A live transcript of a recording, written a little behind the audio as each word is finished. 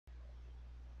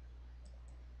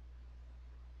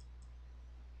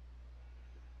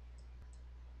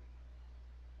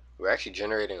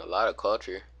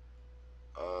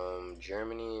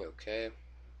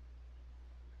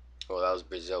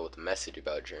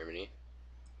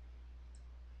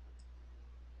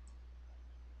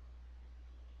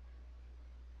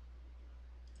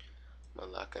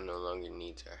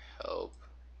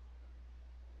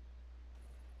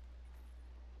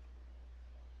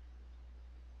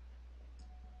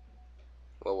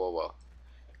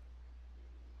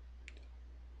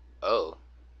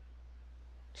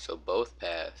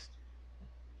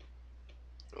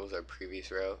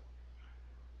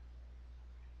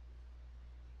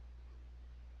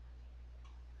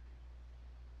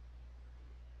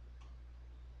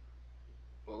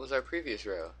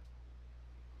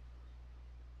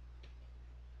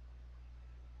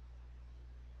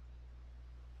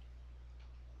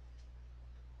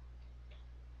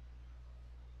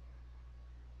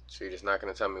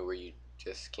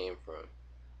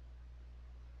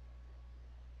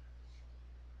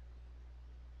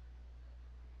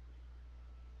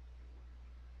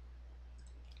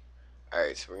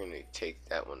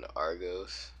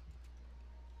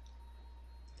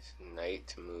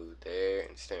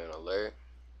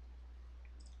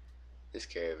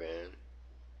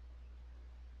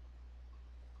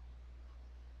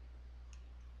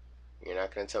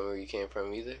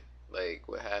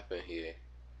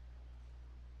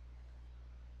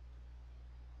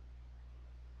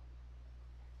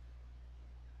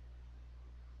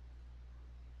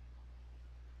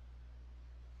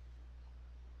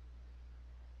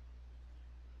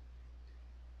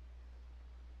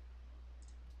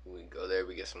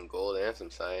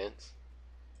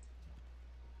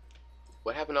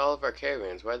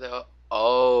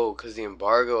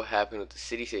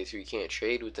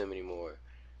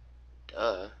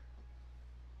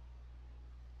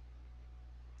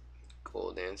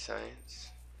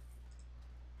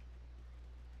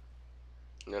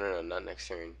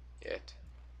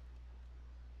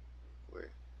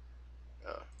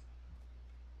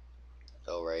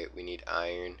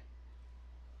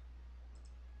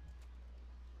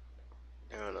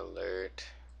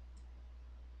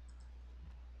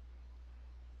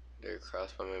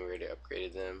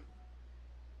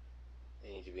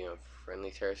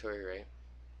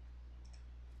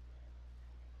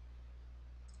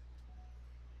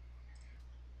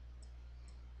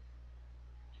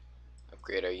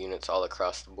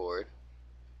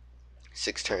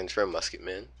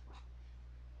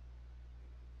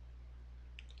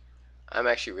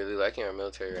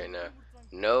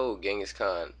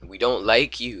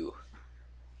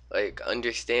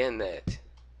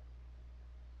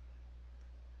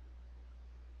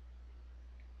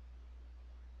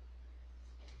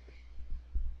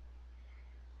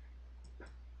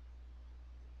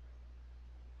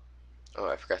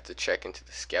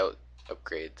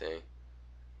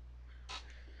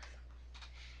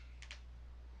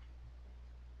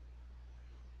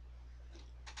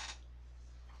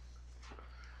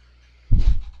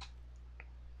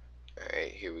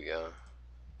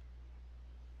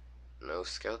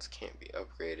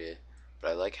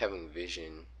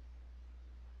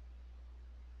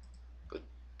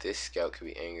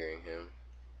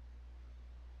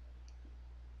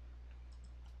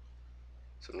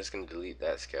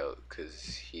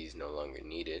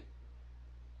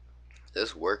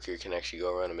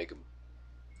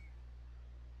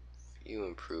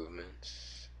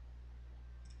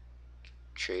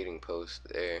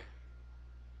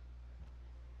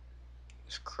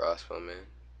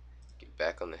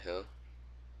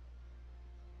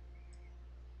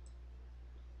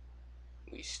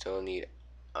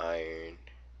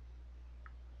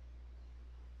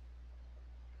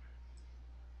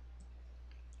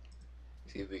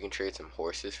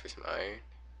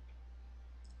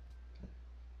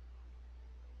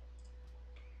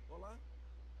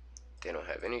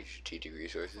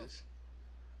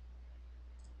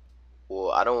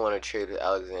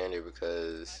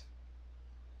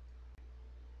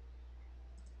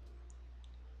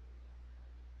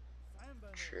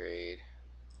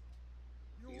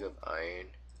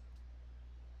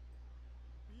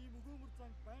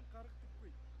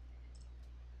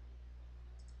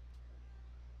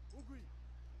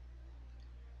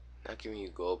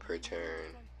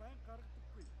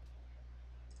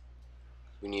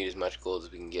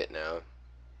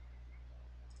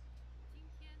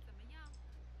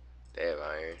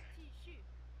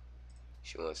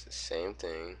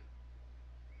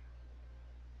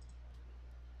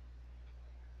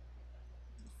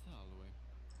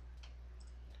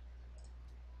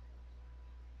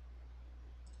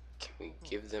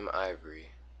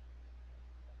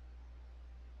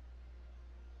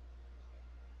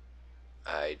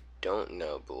don't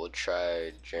know, but we'll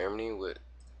try Germany with.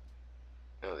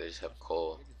 No, they just have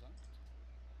coal.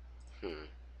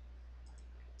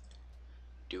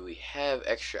 Do we have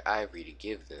extra ivory to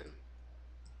give them?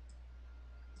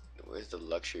 Where's the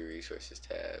luxury resources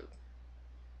tab?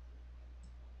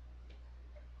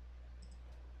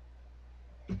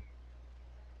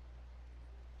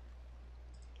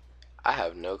 I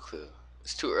have no clue.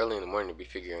 It's too early in the morning to be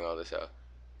figuring all this out.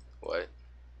 What?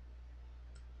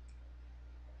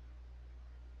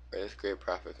 Where does great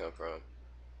profit come from?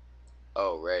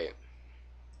 Oh, right.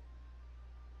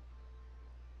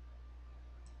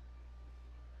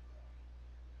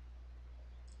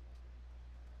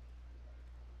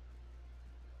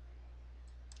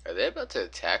 Are they about to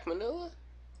attack Manila?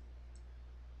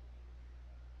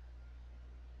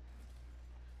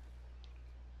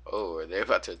 Oh, are they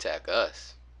about to attack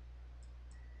us?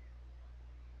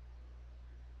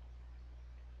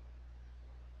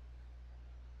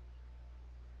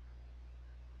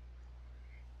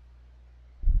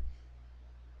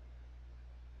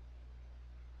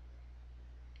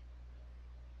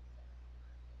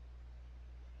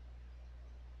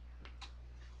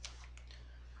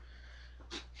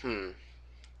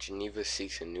 Geneva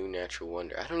seeks a new natural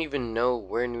wonder. I don't even know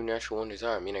where new natural wonders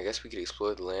are. I mean, I guess we could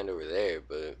explore the land over there,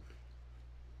 but...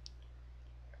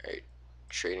 Alright,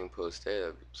 trading post there,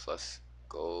 that'd be plus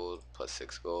gold, plus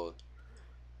 6 gold.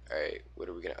 Alright, what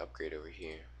are we gonna upgrade over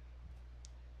here?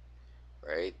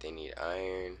 Right, they need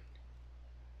iron.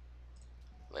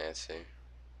 Lancer.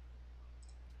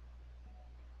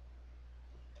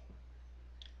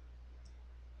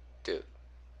 Dude,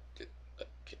 dude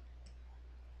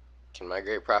can my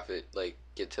great prophet, like,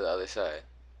 get to the other side?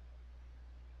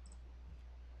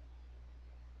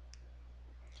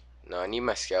 No, I need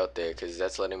my scout there, because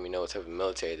that's letting me know what type of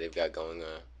military they've got going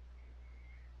on.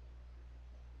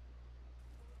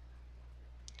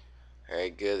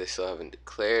 Alright, good. They still haven't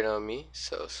declared on me,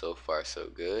 so far so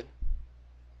good.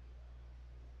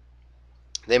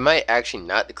 They might actually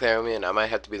not declare on me, and I might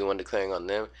have to be the one declaring on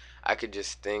them. I could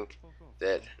just think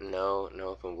that, no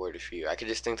open border for you. I could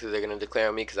just think that they're going to declare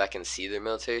on me because I can see their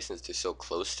military since they're so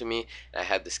close to me. And I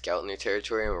have the scout in their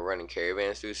territory, and we're running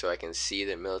caravans through, so I can see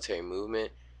their military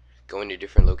movement going to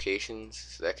different locations.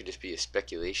 So that could just be a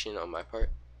speculation on my part.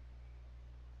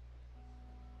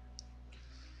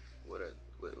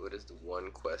 What is the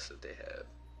one quest that they have?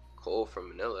 Coal from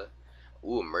Manila.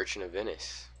 Ooh, a merchant of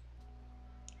Venice.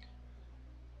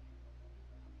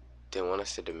 They want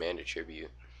us to demand a tribute.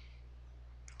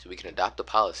 So we can adopt a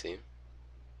policy.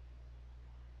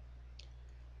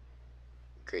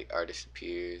 Great artist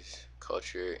appears.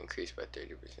 Culture increased by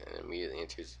 30%. Immediately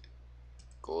enters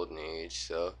golden age.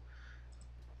 So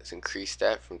let's increase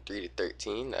that from 3 to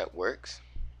 13. That works.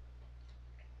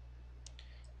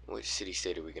 Which city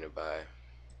state are we gonna buy?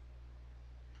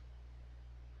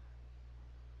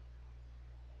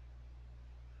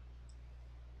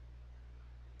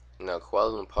 No,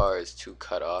 Kuala Lumpur is too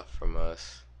cut off from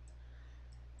us.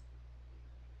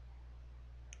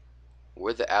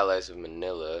 We're the allies of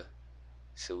Manila,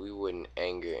 so we wouldn't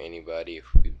anger anybody if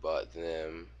we bought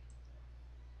them.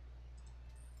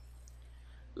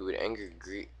 We would anger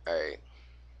Greek. Alright.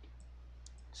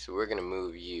 So we're gonna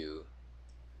move you.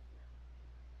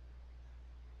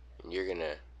 And you're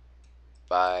gonna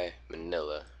buy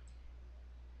Manila.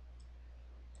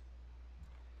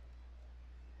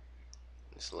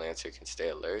 This Lancer can stay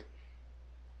alert.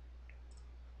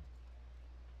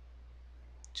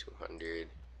 200.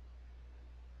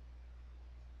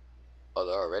 Oh,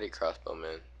 they're already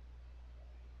crossbowmen.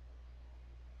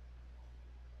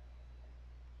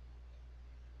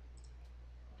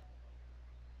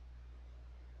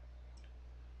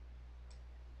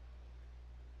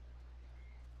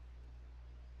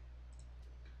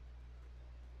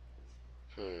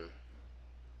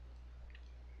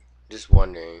 Just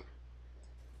wondering.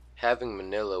 Having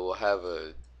Manila will have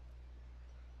a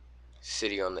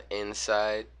city on the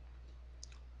inside,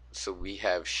 so we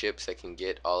have ships that can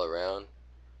get all around.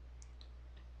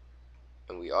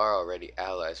 And we are already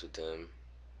allies with them.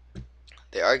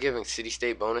 They are giving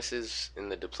city-state bonuses in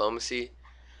the diplomacy,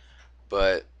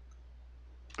 but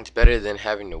it's better than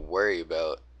having to worry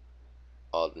about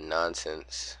all the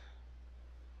nonsense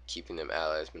keeping them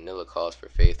allies. Manila calls for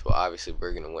faith. Well, obviously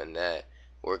we're gonna win that.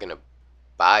 We're gonna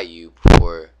buy you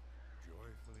before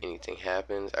anything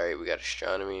happens. Alright, we got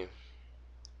astronomy.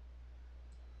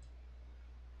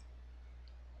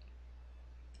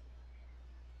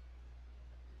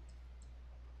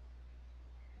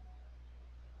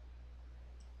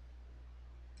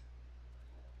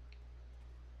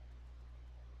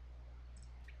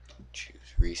 Choose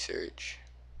research.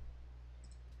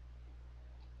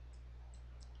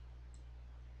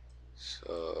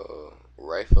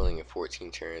 rifling in 14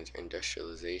 turns,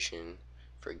 industrialization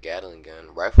for Gatling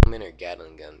gun. Rifleman or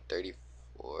Gatling gun?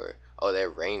 34. Oh, they're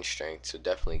range strength, so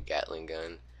definitely Gatling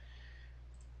gun.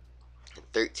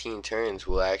 13 turns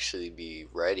will actually be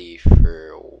ready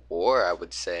for war, I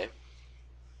would say.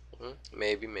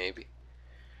 Maybe, maybe.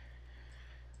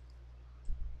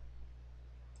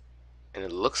 And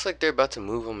it looks like they're about to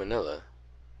move on Manila.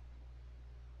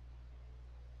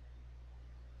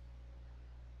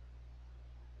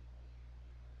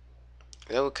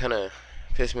 That would kind of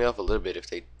piss me off a little bit if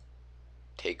they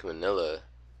take Manila.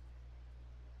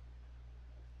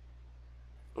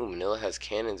 Ooh, Manila has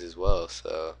cannons as well,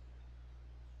 so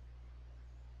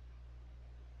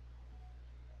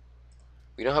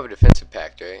we don't have a defensive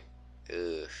pact, right?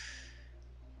 Ugh.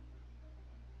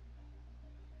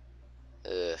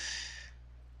 Ugh.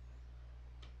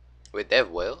 Wait, they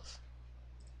have whales?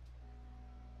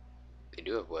 They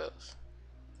do have whales.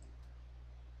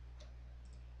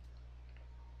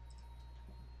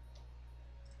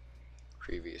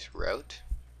 Previous route.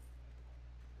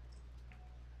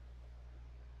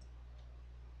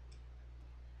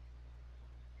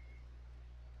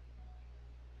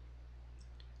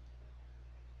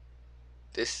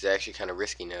 This is actually kind of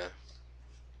risky now.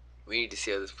 We need to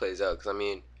see how this plays out, because I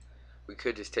mean, we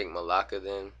could just take Malacca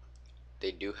then.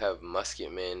 They do have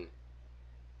musketmen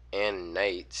and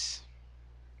knights.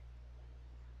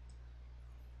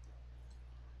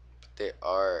 They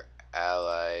are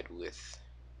allied with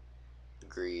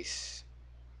Greece,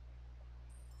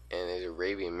 and there's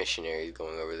Arabian missionaries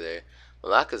going over there.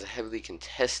 Malacca is a heavily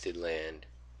contested land.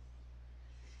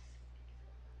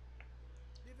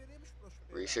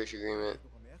 Research agreement.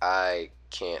 I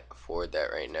can't afford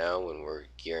that right now when we're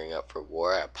gearing up for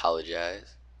war. I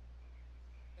apologize.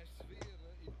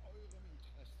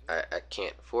 I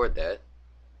can't afford that.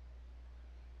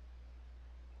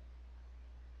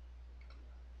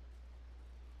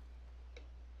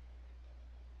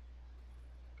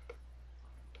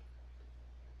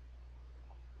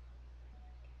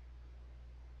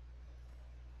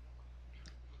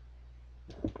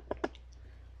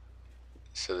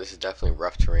 So this is definitely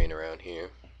rough terrain around here.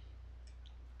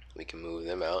 We can move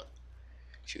them out.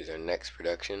 Choose our next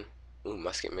production. Ooh,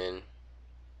 musketmen.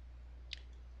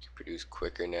 Can produce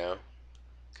quicker now.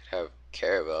 Could have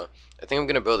caravel. I think I'm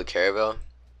gonna build a caravel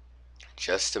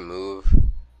just to move.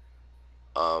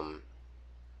 No,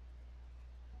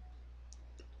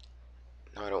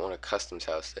 I don't want a customs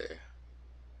house there.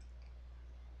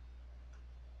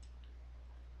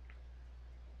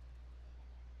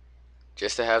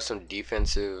 Just to have some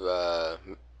defensive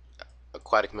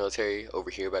aquatic military over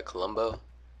here by Colombo.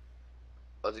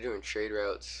 Oh, they're doing trade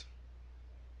routes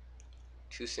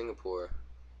to Singapore.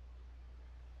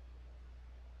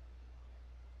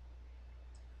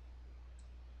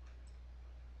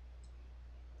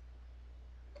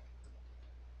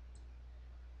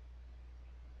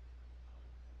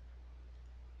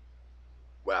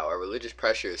 Wow, our religious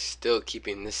pressure is still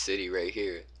keeping this city right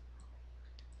here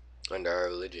under our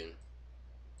religion.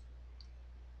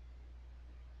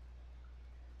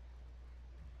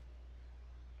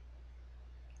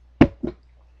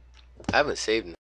 I haven't saved